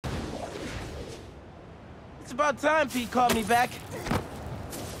It's about time Pete called me back.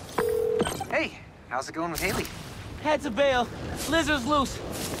 Hey, how's it going with Haley? Had to bail. Lizard's loose.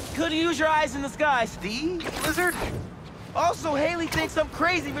 Couldn't use your eyes in the skies. The lizard? Also, Haley thinks I'm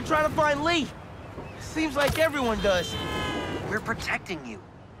crazy for trying to find Lee. Seems like everyone does. We're protecting you.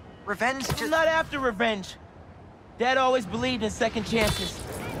 Revenge just... I'm not after revenge. Dad always believed in second chances.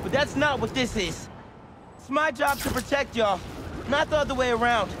 But that's not what this is. It's my job to protect y'all, not the other way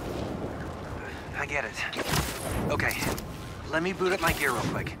around. I get it. Okay, let me boot up my gear real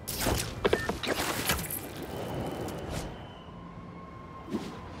quick.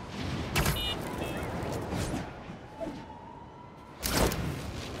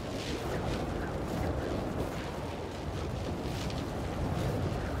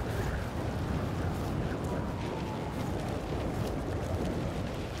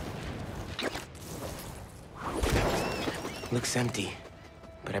 Looks empty,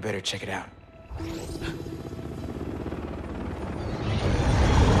 but I better check it out.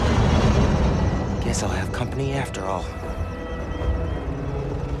 Guess I'll have company after all.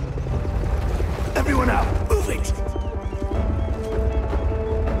 Everyone out! Move it!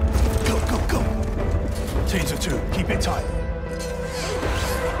 Go, go, go! Teams of two, keep it tight.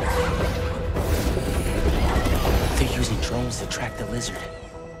 They're using drones to track the lizard.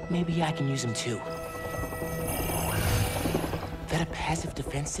 Maybe I can use them too. That a passive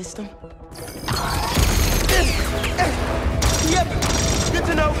defense system? Yep, good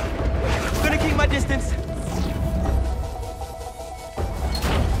to know. Gonna keep my distance.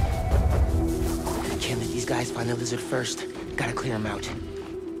 Can't let these guys find the lizard first. Gotta clear them out.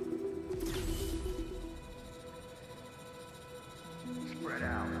 Spread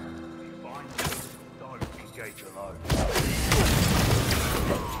out. Find them. Don't engage alone.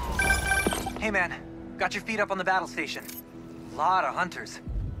 Hey man, got your feet up on the battle station. Lot of hunters.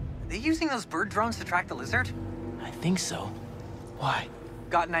 Are they using those bird drones to track the lizard? I think so. Why?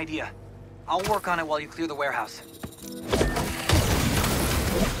 Got an idea. I'll work on it while you clear the warehouse.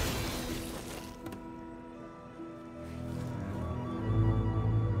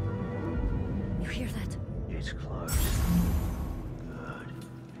 You hear that? It's close.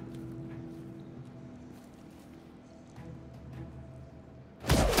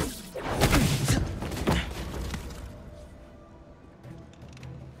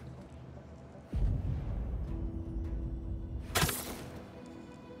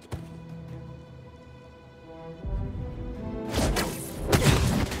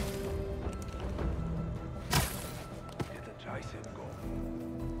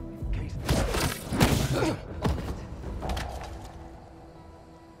 Good.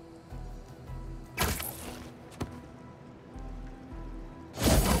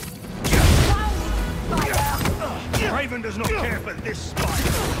 Raven does not care for this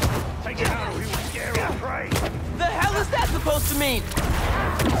spider. Take it out or he will scare our prey. The hell is that supposed to mean?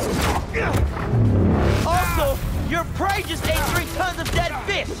 Also, your prey just ate 3 tons of dead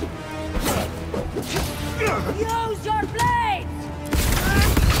fish! Use your blades!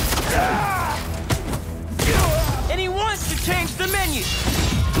 And he wants to change the menu!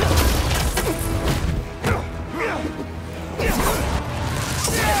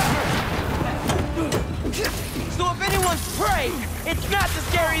 So if anyone's prey, it's not the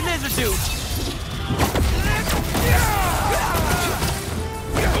scary lizard dude!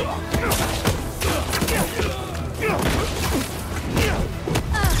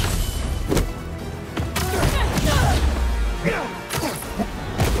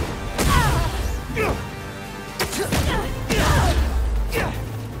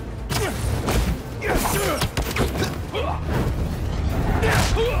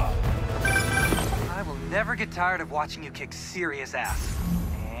 I will never get tired of watching you kick serious ass.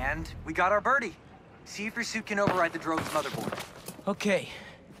 And we got our birdie. See if your suit can override the drone's motherboard. Okay.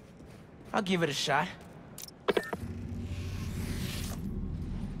 I'll give it a shot.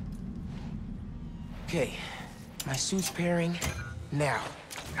 Okay. My suit's pairing now.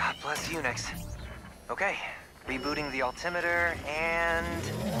 God bless Unix. Okay, rebooting the altimeter and...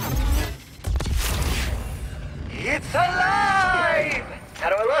 It's alive! How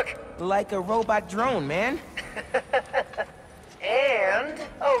do I look? Like a robot drone, man. And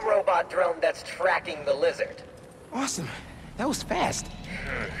a robot drone that's tracking the lizard. Awesome. That was fast.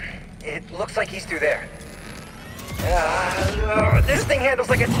 It looks like he's through there. This thing handles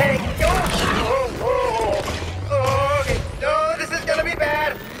like a tank. Okay. No, this is gonna be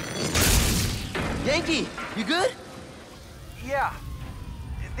bad. Yankee, you good? Yeah.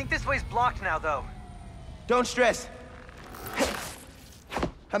 I think this way's blocked now, though. Don't stress.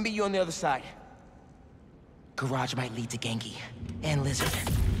 I'll meet you on the other side. Garage might lead to Genki and Lizard.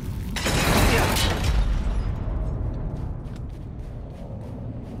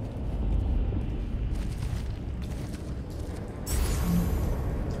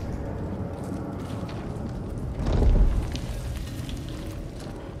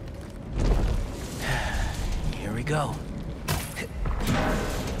 go.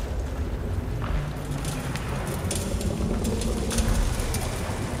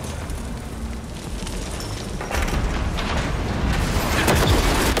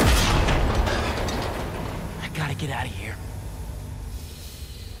 I gotta get out of here.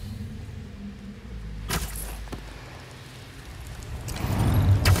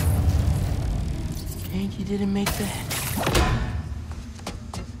 Yankee didn't make that.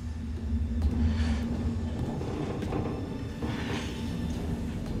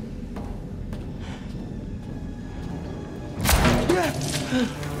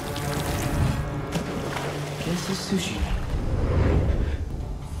 Guess it's sushi.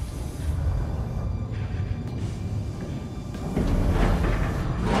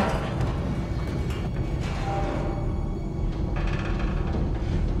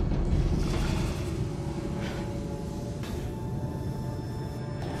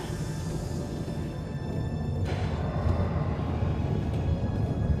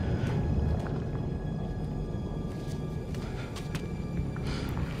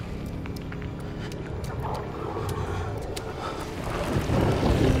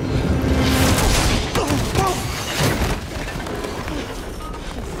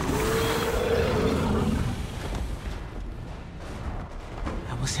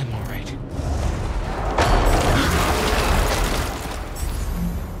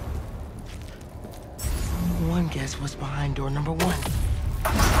 Guess what's behind door number 1.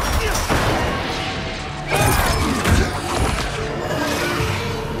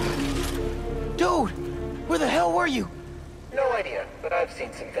 Dude, where the hell were you? No idea, but I've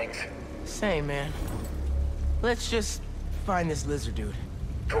seen some things. Same, man. Let's just find this lizard dude.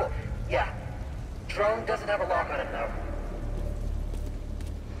 Cool, yeah. Drone doesn't have a lock on him, though.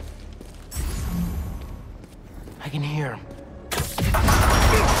 I can hear him.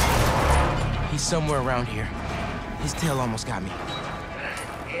 He's somewhere around here. His tail almost got me.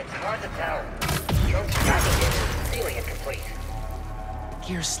 It's hard to tell. Drone's tracking it is really incomplete.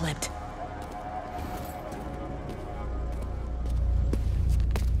 Gear slipped.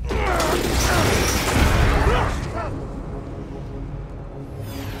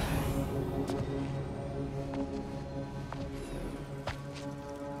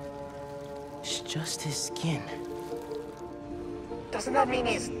 It's just his skin. Doesn't that mean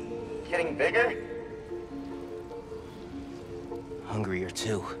he's getting bigger? Hungrier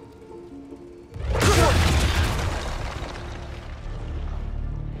too.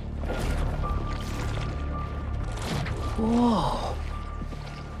 Whoa.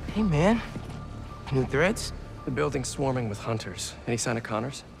 Hey, man. New threads? The building's swarming with hunters. Any sign of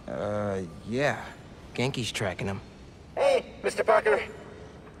Connors? Yeah. Genki's tracking him. Hey, Mr. Parker.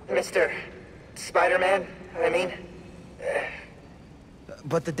 Mr. Spider-Man, I mean.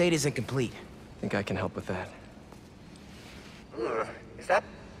 But the data's incomplete. Think I can help with that. Ugh, is that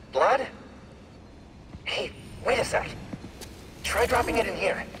blood? Hey, wait a sec. Try dropping it in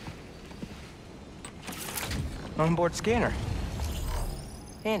here. Onboard scanner.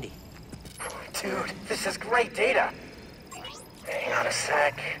 Handy. Dude, this is great data. Hang on a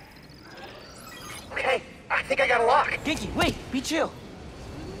sec. Okay, I think I got a lock. Genki, wait! Be chill!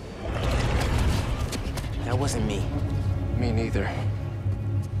 That wasn't me. Me neither.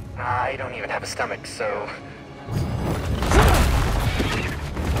 I don't even have a stomach, so...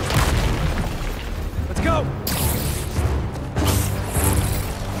 Let's go!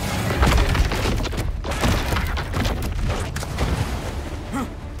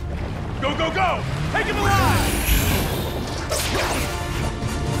 Go, go, go! Take him alive!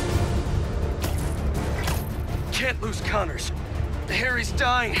 Can't lose Connors. Harry's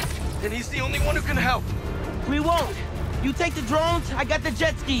dying, and he's the only one who can help. We won't! You take the drones, I got the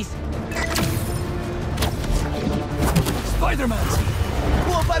jet skis! Spider-Man's!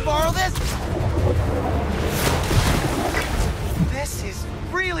 Cool if I borrow this? This is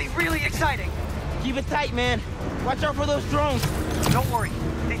really, really exciting. Keep it tight, man. Watch out for those drones. Don't worry.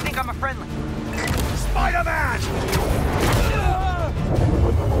 They think I'm a friendly. Spider-Man!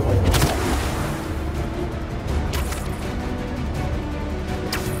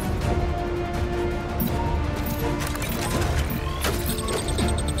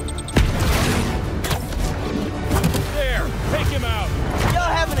 There! Take him out!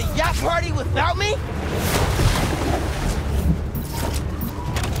 Y'all having a yacht party without me?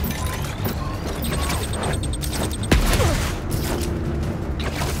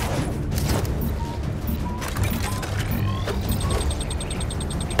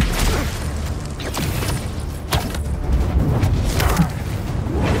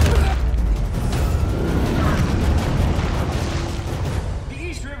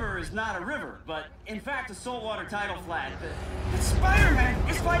 is not a river, but in fact a saltwater tidal flat. But Spider-Man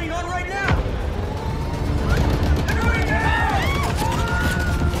is fighting on right now! Everybody down!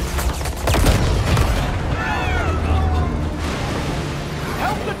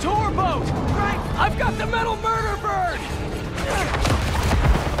 Help the tour boat! Right! I've got the metal murder bird!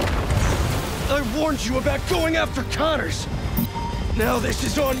 I warned you about going after Connors! Now this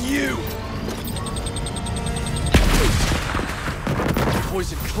is on you!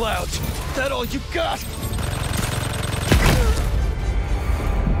 Poison clouds, that all you got?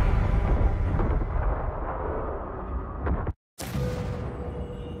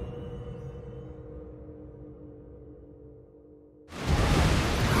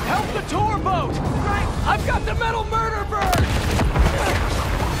 Help the tour boat! Right! I've got the metal murder bird!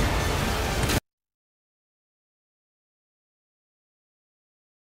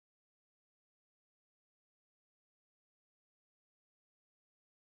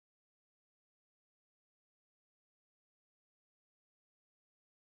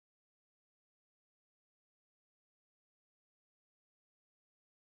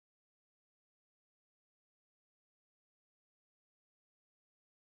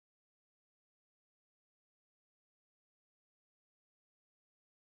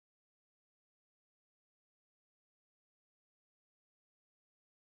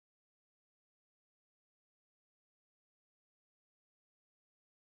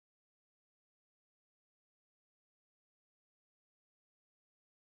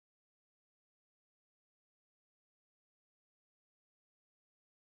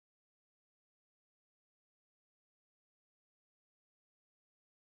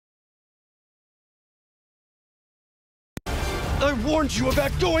 I warned you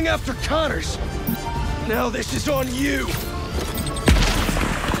about going after Connors! Now this is on you!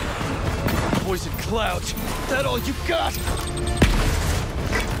 Poison clouds, that all you got?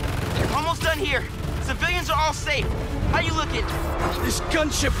 Almost done here. Civilians are all safe. How you looking? This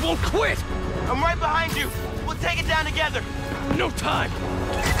gunship won't quit! I'm right behind you. We'll take it down together. No time!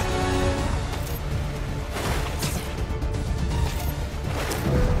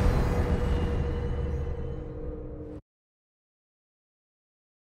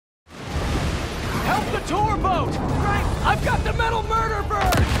 Help the tour boat! Right! I've got the metal murder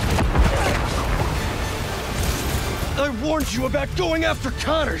bird! I warned you about going after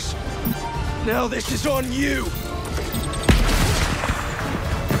Connors! Now this is on you!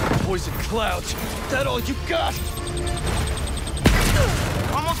 Poison clouds, that all you got?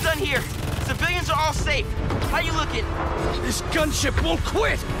 Almost done here. Civilians are all safe. How you looking? This gunship won't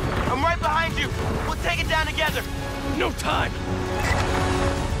quit! I'm right behind you. We'll take it down together. No time!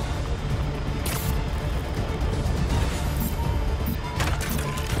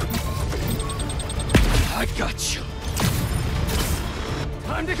 I got you.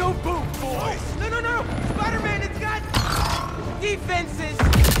 Time to go boom, boys! No! Spider-Man, it's got defenses!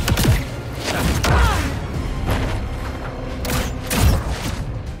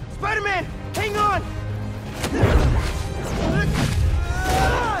 Spider-Man, hang on!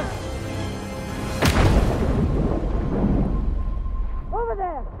 Over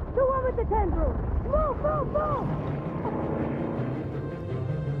there! The one with the tendrils! Move!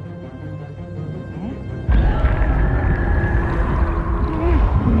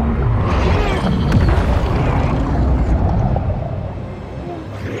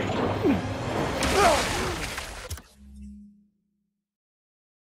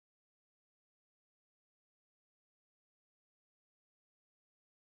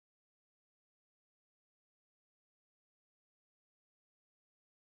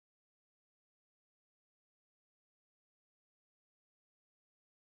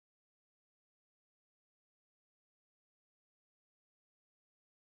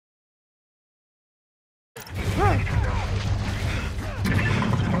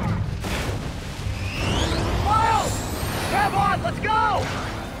 Miles! Grab on, let's go!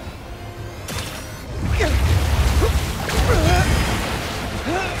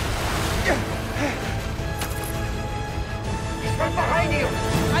 He's right behind you!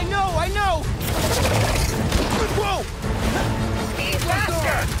 I know! Whoa! Speed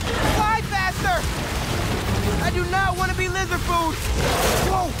faster! Fly faster! I do not want to be lizard food!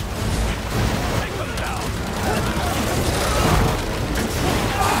 Whoa! Take them down!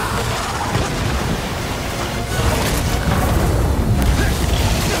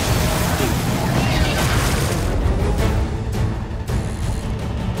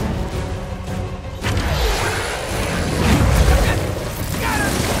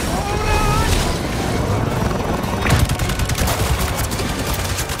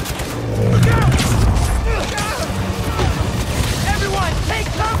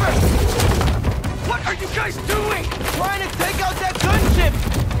 you guys doing? Trying to take out that gunship!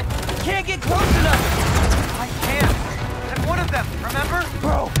 Can't get close enough! I can't. I'm one of them, remember?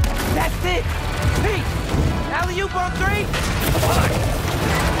 Bro, that's it! Pete! Alley-oop on 3?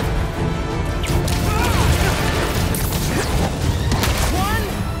 One,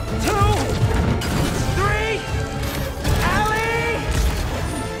 two, three! Alley!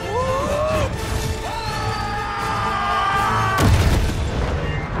 Woo!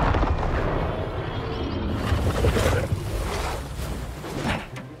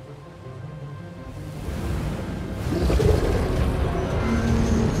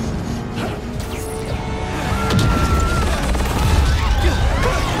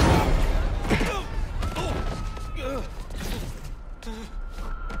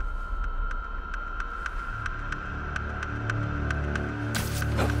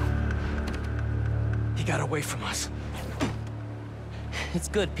 He got away from us. It's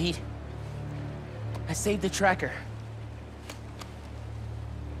good, Pete. I saved the tracker.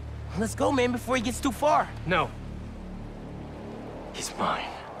 Let's go, man, before he gets too far. No. He's mine.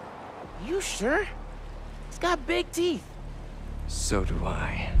 You sure? He's got big teeth. So do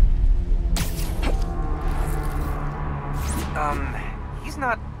I. He's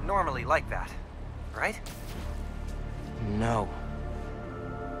not normally like that, right? No.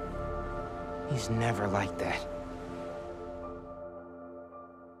 He's never like that.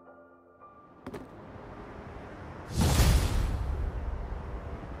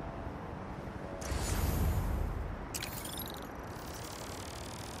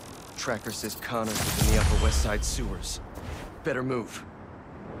 Tracker says Connors is in the Upper West Side sewers. Better move.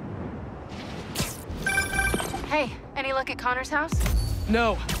 Hey, any look at Connor's house?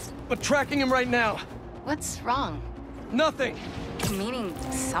 No, but tracking him right now. What's wrong? Nothing. Meaning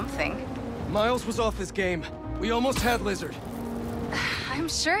something. Miles was off his game. We almost had Lizard. I'm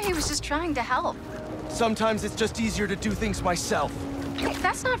sure he was just trying to help. Sometimes it's just easier to do things myself.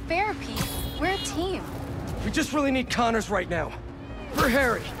 That's not fair, Pete. We're a team. We just really need Connors right now. For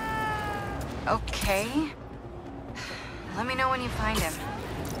Harry. Okay. Let me know when you find him.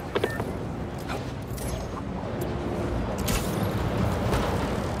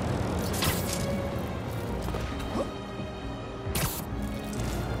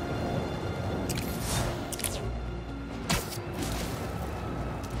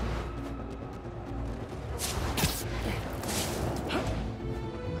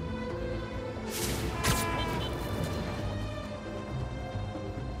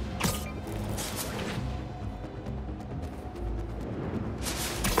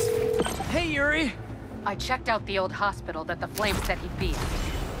 Hey, Yuri! I checked out the old hospital that the Flames said he'd be at.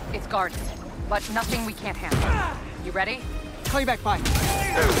 It's guarded, but nothing we can't handle. You ready? Call you back, bye.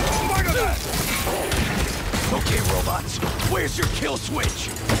 Okay, robots, where's your kill switch?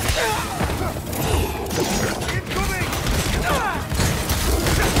 Incoming!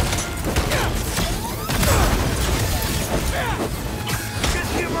 Get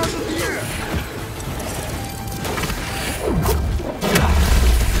him out of here!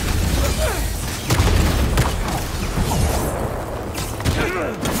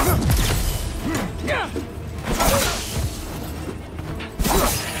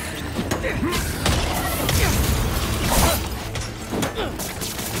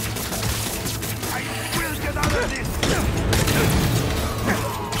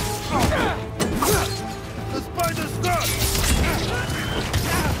 The spider's stuck!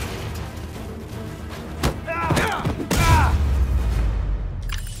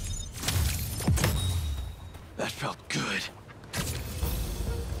 That felt good.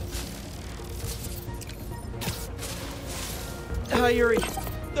 Hi, Yuri.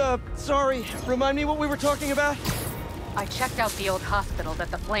 Sorry. Remind me what we were talking about? I checked out the old hospital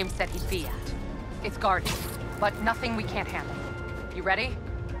that the Flames said he'd be at. It's guarded, but nothing we can't handle. You ready?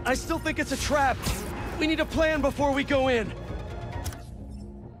 I still think it's a trap. We need a plan before we go in.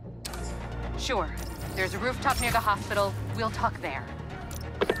 Sure. There's a rooftop near the hospital. We'll talk there.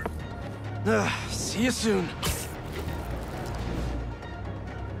 See you soon.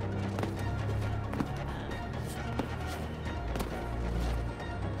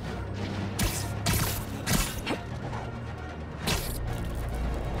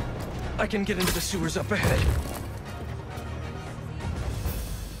 I can get into the sewers up ahead.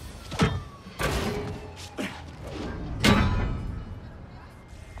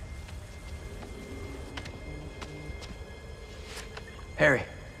 Harry.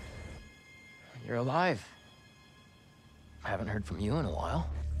 You're alive. I haven't heard from you in a while.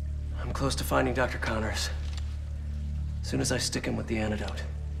 I'm close to finding Dr. Connors. As soon as I stick him with the antidote,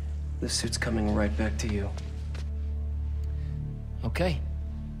 this suit's coming right back to you. Okay.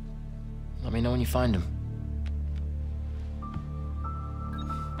 Let me know when you find him.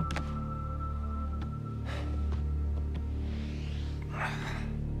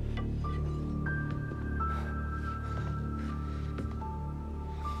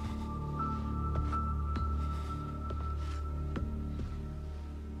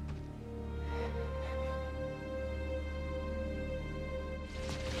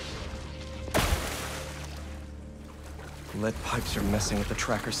 Lead pipes are messing with the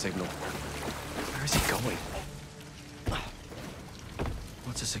tracker signal. Where is he going?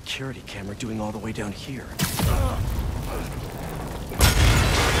 What's a security camera doing all the way down here?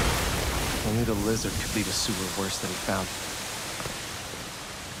 Only the lizard could leave a sewer worse than he found it.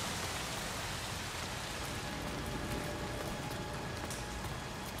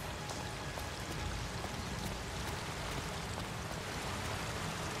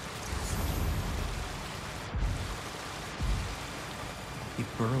 He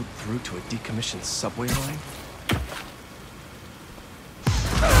burrowed through to a decommissioned subway line?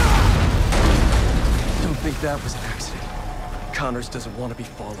 Don't think that was an accident. Connors doesn't want to be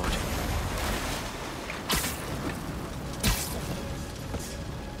followed.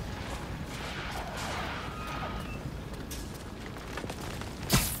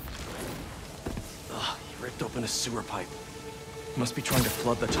 Ugh, he ripped open a sewer pipe. Must be trying to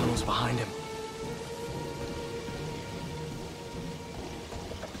flood the tunnels behind him.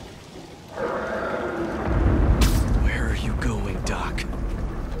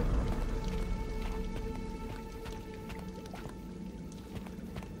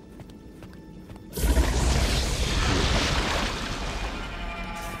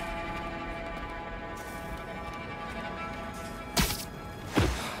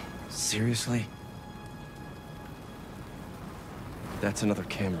 Seriously? That's another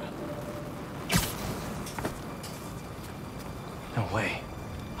camera. No way.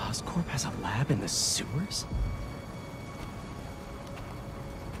 Oscorp has a lab in the sewers?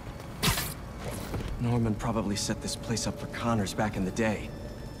 Norman probably set this place up for Connors back in the day.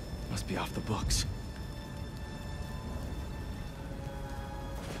 Must be off the books.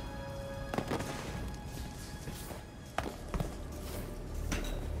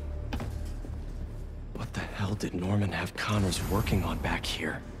 What the hell did Norman have Connors working on back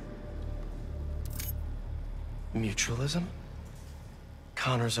here? Mutualism?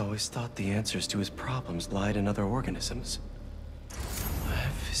 Connors always thought the answers to his problems lied in other organisms.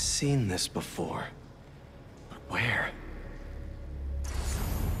 I've seen this before. But where?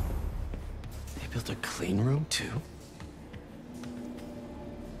 They built a clean room, too?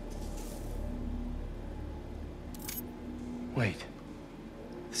 Wait.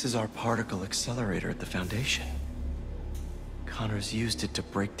 This is our particle accelerator at the Foundation. Connors used it to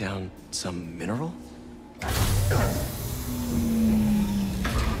break down some mineral?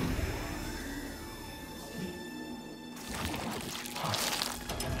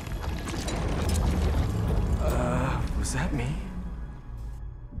 Was that me?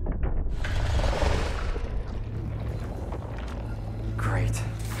 Great.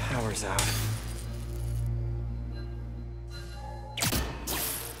 Power's out.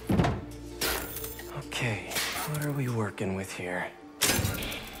 Okay, what are we working with here?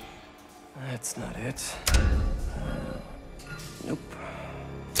 That's not it. Nope.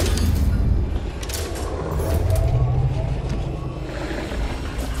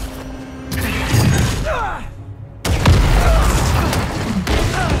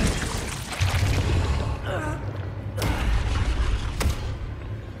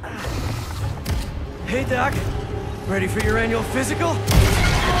 Hey, Doc. Ready for your annual physical?